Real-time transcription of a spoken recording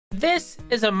This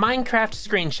is a Minecraft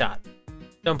screenshot.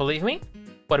 Don't believe me?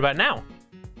 What about now?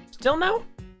 Still no?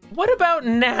 What about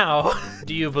now?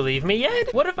 Do you believe me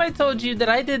yet? What if I told you that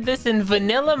I did this in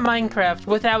vanilla Minecraft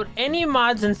without any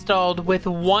mods installed with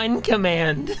one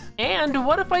command? And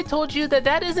what if I told you that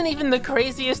that isn't even the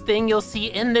craziest thing you'll see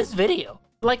in this video?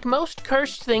 Like most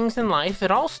cursed things in life,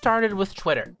 it all started with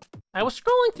Twitter. I was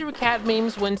scrolling through cat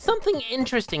memes when something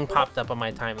interesting popped up on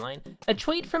my timeline. A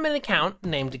tweet from an account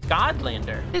named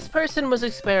Godlander. This person was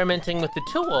experimenting with the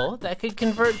tool that could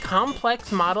convert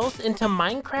complex models into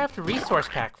Minecraft resource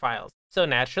pack files. So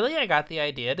naturally, I got the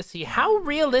idea to see how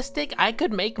realistic I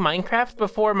could make Minecraft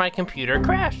before my computer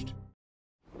crashed.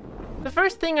 The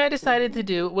first thing I decided to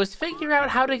do was figure out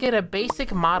how to get a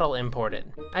basic model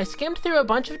imported. I skimmed through a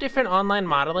bunch of different online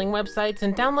modeling websites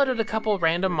and downloaded a couple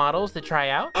random models to try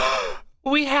out.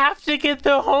 We have to get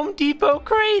the Home Depot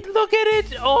crate, look at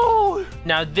it, oh!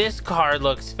 Now this car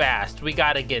looks fast, we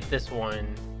gotta get this one.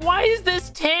 Why is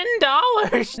this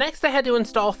 $10? Next I had to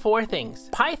install 4 things.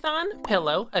 Python,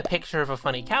 Pillow, a picture of a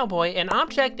funny cowboy, and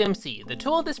Object-MC, the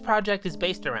tool this project is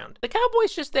based around. The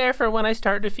cowboy's just there for when I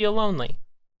start to feel lonely,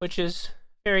 which is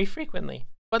very frequently.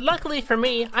 But luckily for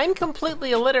me, I'm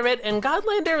completely illiterate and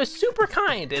Godlander is super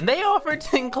kind and they offered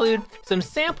to include some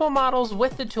sample models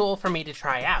with the tool for me to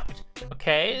try out.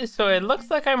 Okay, so it looks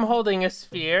like I'm holding a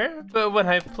sphere, but when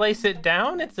I place it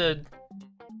down, it's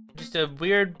just a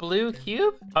weird blue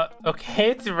cube.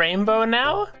 Okay, it's rainbow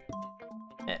now.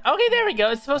 Okay, there we go.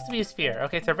 It's supposed to be a sphere.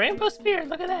 Okay, it's a rainbow sphere.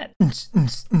 Look at that.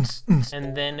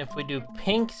 And then if we do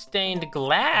pink stained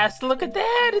glass, look at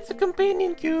that. It's a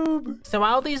companion cube. So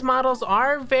while these models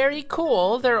are very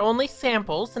cool, they're only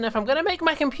samples. And if I'm gonna make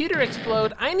my computer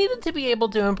explode, I needed to be able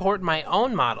to import my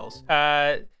own models.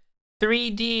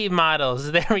 3D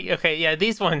models. There we go. Okay, yeah,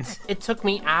 these ones. It took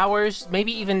me hours,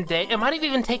 maybe even days. It might have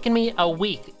even taken me a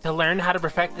week to learn how to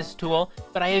perfect this tool,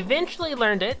 but I eventually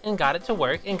learned it and got it to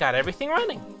work and got everything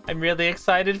running. I'm really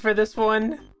excited for this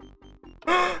one. Look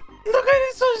at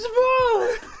it, so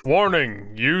small.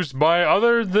 Warning, used by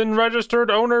other than registered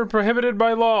owner prohibited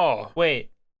by law. Wait,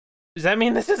 does that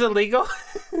mean this is illegal?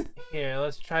 Here,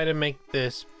 let's try to make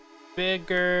this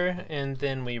bigger and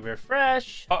then we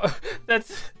refresh. Oh,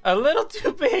 that's a little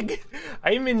too big.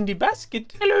 I'm in the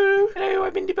basket. Hello,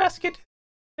 I'm in the basket.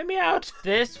 Let me out.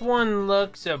 This one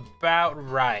looks about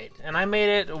right. And I made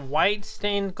it white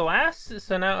stained glass.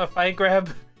 So now if I grab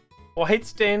white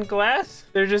stained glass,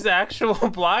 they're just actual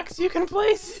blocks you can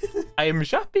place. I am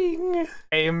shopping.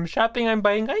 I'm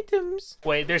buying items.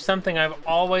 Wait, there's something I've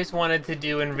always wanted to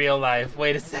do in real life.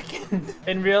 Wait a second.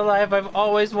 In real life, I've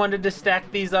always wanted to stack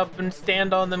these up and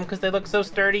stand on them because they look so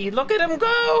sturdy. Look at them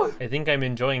go. I think I'm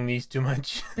enjoying these too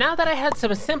much. Now that I had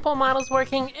some simple models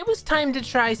working, it was time to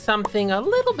try something a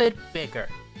little bit bigger.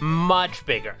 Much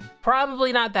bigger.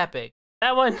 Probably not that big.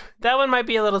 That one might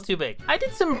be a little too big. I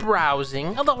did some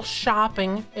browsing, a little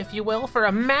shopping, if you will, for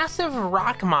a massive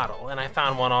rock model, and I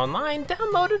found one online,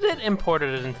 downloaded it,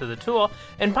 imported it into the tool,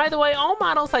 and by the way, all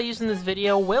models I use in this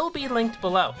video will be linked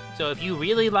below. So if you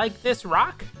really like this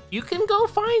rock, you can go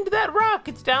find that rock.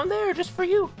 It's down there just for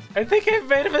you. I think I've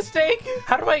made a mistake.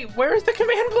 Where's the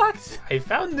command blocks? I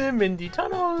found them in the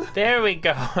tunnel. There we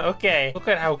go, okay. Look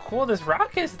at how cool this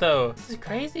rock is though. This is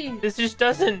crazy. This just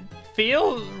doesn't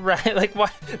feel right. Like, why?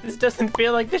 This doesn't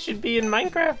feel like this should be in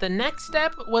Minecraft. The next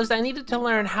step was I needed to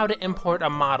learn how to import a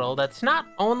model that's not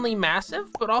only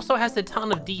massive, but also has a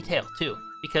ton of detail too.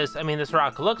 Because, I mean, this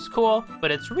rock looks cool,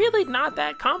 but it's really not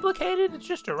that complicated. It's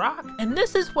just a rock. And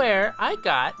this is where I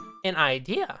got an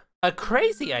idea. A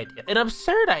crazy idea, an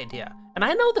absurd idea. And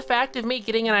I know the fact of me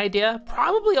getting an idea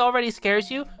probably already scares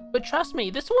you, but trust me,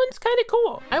 this one's kind of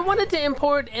cool. I wanted to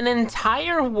import an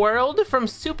entire world from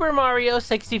Super Mario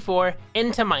 64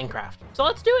 into Minecraft. So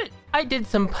let's do it. I did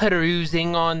some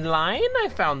perusing online. I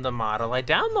found the model, I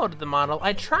downloaded the model,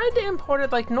 I tried to import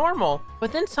it like normal,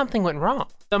 but then something went wrong.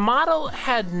 The model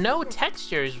had no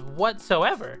textures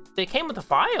whatsoever. They came with a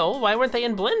file, why weren't they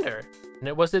in Blender? And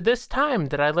it was at this time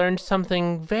that I learned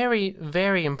something very,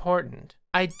 very important.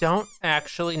 I don't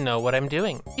actually know what I'm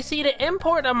doing. You see, to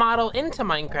import a model into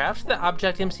Minecraft, the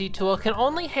Object-MC tool can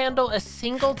only handle a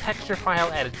single texture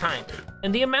file at a time.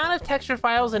 And the amount of texture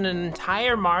files in an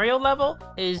entire Mario level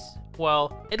is,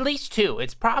 well, at least 2.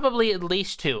 It's probably at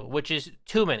least 2, which is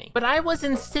too many. But I was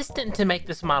insistent to make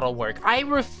this model work. I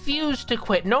refused to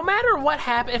quit. No matter what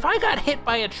happened, if I got hit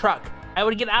by a truck, I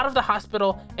would get out of the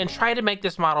hospital and try to make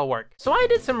this model work. So I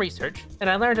did some research and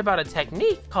I learned about a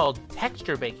technique called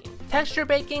texture baking. Texture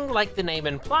baking, like the name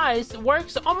implies,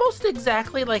 works almost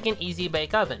exactly like an easy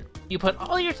bake oven. You put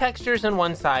all your textures on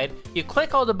one side, you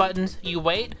click all the buttons, you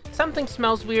wait, something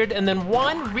smells weird, and then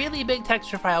one really big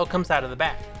texture file comes out of the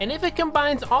back. And if it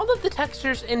combines all of the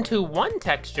textures into one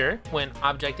texture, when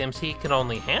Object-MC can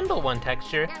only handle one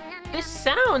texture, this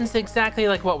sounds exactly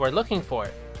like what we're looking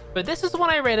for. But this is when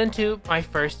I ran into my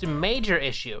first major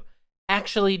issue: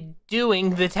 actually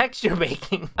doing the texture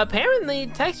baking. Apparently,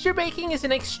 texture baking is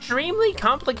an extremely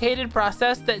complicated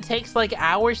process that takes like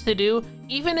hours to do,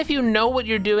 even if you know what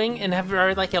you're doing and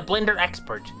are like a Blender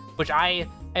expert, which I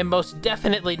am most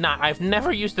definitely not. I've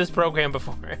never used this program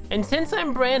before. And since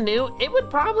I'm brand new, it would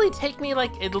probably take me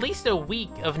like at least a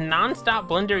week of non-stop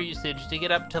Blender usage to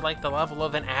get up to like the level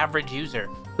of an average user,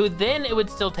 who then it would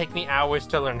still take me hours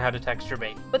to learn how to texture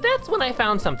bake. But that's when I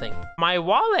found something: my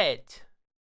wallet.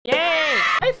 Yay!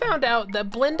 I found out that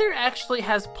Blender actually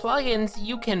has plugins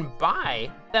you can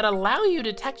buy that allow you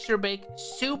to texture bake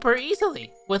super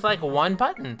easily with like one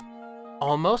button,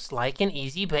 almost like an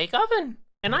easy bake oven.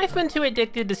 And I've been too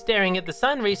addicted to staring at the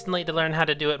sun recently to learn how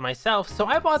to do it myself, so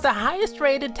I bought the highest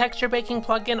rated texture baking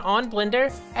plugin on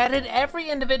Blender, added every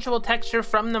individual texture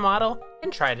from the model,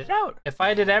 and tried it out. If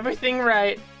I did everything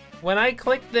right, when I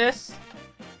click this,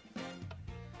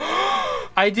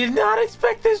 I did not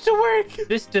expect this to work.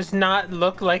 This does not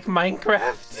look like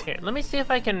Minecraft. Here, let me see if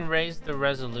I can raise the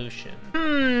resolution.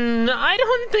 I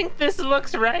don't think this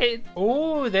looks right.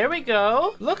 Oh, there we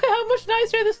go. Look at how much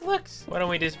nicer this looks. Why don't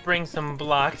we just bring some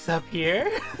blocks up here?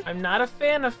 I'm not a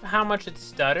fan of how much it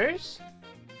stutters.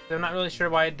 I'm not really sure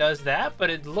why it does that,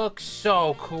 but it looks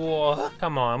so cool.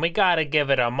 Come on, we gotta give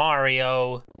it a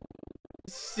Mario.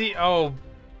 See, oh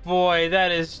boy,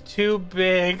 that is too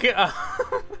big.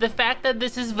 The fact that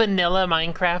this is vanilla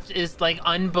Minecraft is like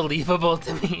unbelievable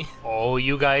to me. Oh,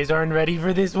 you guys aren't ready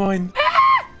for this one.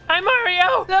 Ah! I'm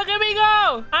Mario! Look at me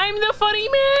go! I'm the funny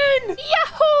man!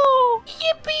 Yahoo!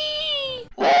 Yippee!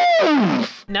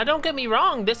 Now don't get me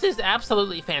wrong, this is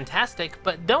absolutely fantastic,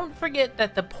 but don't forget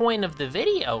that the point of the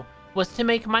video was to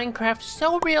make Minecraft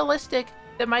so realistic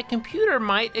that my computer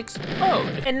might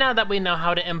explode. And now that we know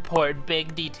how to import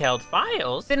big detailed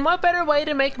files, then what better way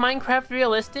to make Minecraft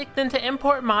realistic than to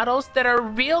import models that are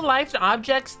real-life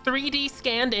objects 3D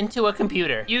scanned into a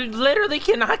computer? You literally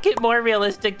cannot get more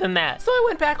realistic than that. So I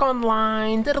went back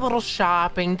online, did a little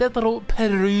shopping, did a little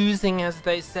perusing, as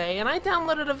they say, and I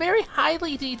downloaded a very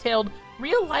highly detailed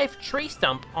real-life tree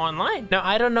stump online. Now,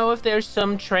 I don't know if there's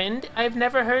some trend I've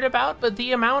never heard about, but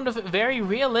the amount of very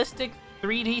realistic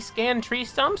 3D scanned tree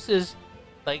stumps is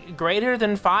like greater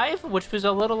than 5, which was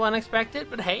a little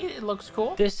unexpected, but hey, it looks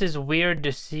cool. This is weird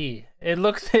to see. It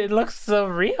looks so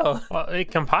real. Well, it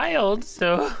compiled,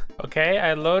 so okay,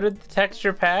 I loaded the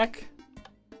texture pack.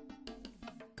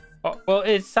 Oh, well,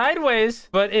 it's sideways,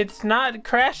 but it's not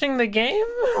crashing the game.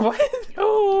 What?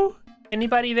 Oh,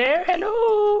 anybody there?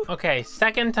 Hello. Okay,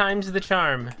 second time's the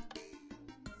charm.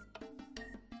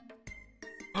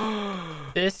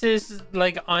 This is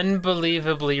like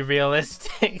unbelievably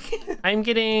realistic. I'm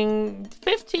getting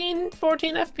 14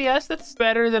 FPS. That's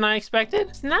better than I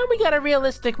expected. So now we got a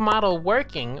realistic model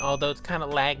working, although it's kind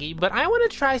of laggy, but I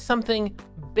want to try something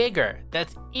bigger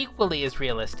that's equally as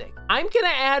realistic. I'm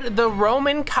gonna add the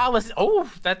Roman Colosseum.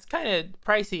 Oh, that's kind of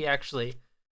pricey actually.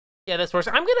 Yeah, this works.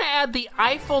 I'm gonna add the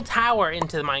Eiffel Tower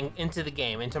into the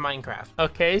game, into Minecraft.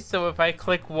 Okay, so if I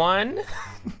click one,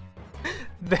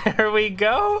 there we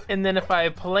go. And then if I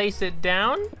place it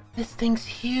down, this thing's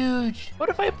huge. What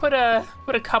if I put a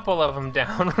couple of them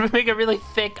down? Make a really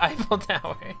thick Eiffel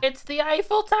Tower. It's the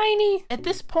Eiffel Tiny. At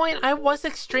this point, I was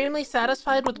extremely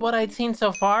satisfied with what I'd seen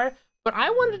so far, but I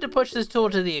wanted to push this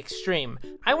tool to the extreme.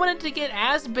 I wanted to get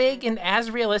as big and as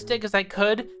realistic as I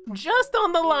could, just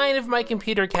on the line of my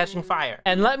computer catching fire.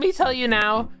 And let me tell you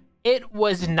now, it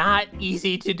was not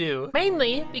easy to do.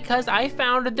 Mainly because I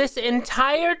found this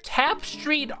entire Tap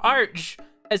Street arch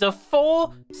as a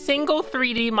full single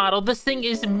 3D model. This thing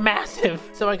is massive.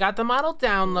 So I got the model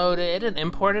downloaded and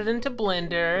imported into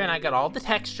Blender, and I got all the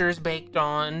textures baked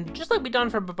on, just like we done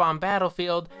for Bomb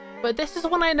Battlefield. But this is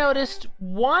when I noticed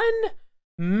one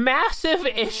massive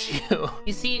issue.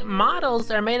 You see, models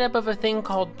are made up of a thing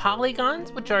called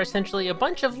polygons, which are essentially a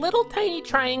bunch of little tiny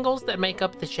triangles that make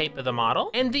up the shape of the model.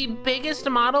 And the biggest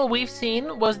model we've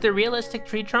seen was the realistic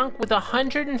tree trunk with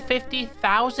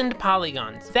 150,000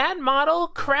 polygons. That model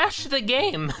crashed the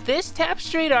game. This Tap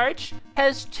Street arch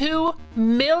has 2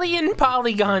 million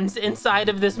polygons inside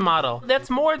of this model. That's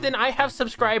more than I have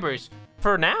subscribers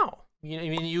for now.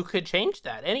 You could change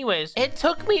that. Anyways, it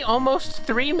took me almost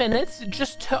 3 minutes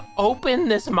just to open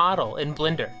this model in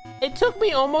Blender. It took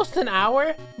me almost an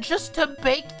hour just to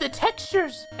bake the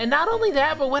textures. And not only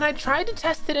that, but when I tried to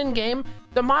test it in game,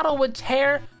 the model would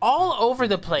tear all over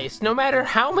the place no matter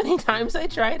how many times I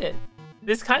tried it.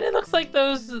 This kind of looks like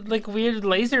those like weird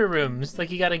laser rooms,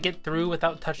 like you gotta get through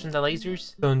without touching the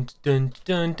lasers. Dun dun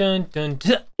dun dun dun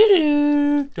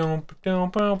dun.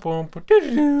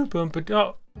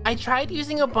 I tried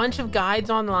using a bunch of guides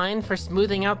online for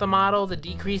smoothing out the model to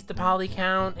decrease the poly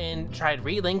count, and tried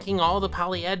relinking all the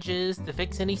poly edges to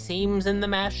fix any seams in the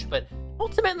mesh, but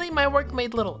ultimately my work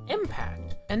made little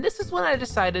impact. And this is when I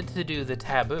decided to do the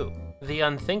taboo, the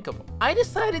unthinkable. I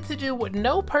decided to do what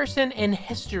no person in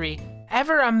history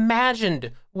ever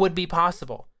imagined would be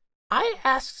possible. I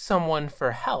asked someone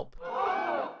for help.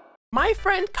 My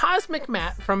friend Cosmic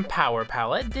Matt from Power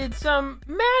Palette did some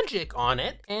magic on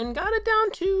it and got it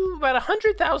down to about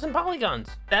 100,000 polygons.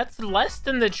 That's less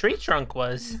than the tree trunk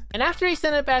was. And after he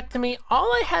sent it back to me, all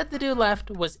I had to do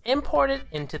left was import it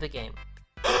into the game.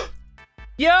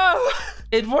 Yo,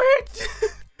 it worked.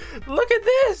 Look at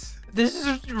this. This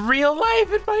is real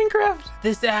life in Minecraft.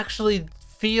 This actually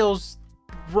feels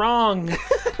wrong.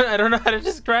 I don't know how to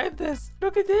describe this.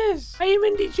 Look at this. I am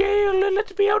in the jail.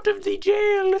 Let me out of the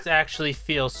jail. This actually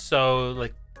feels so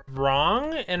like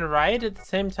wrong and right at the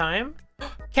same time.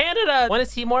 Canada! Want to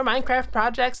see more Minecraft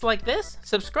projects like this?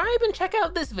 Subscribe and check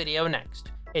out this video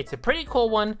next. It's a pretty cool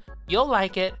one. You'll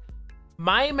like it.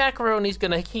 My macaroni's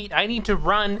gonna heat. I need to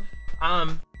run.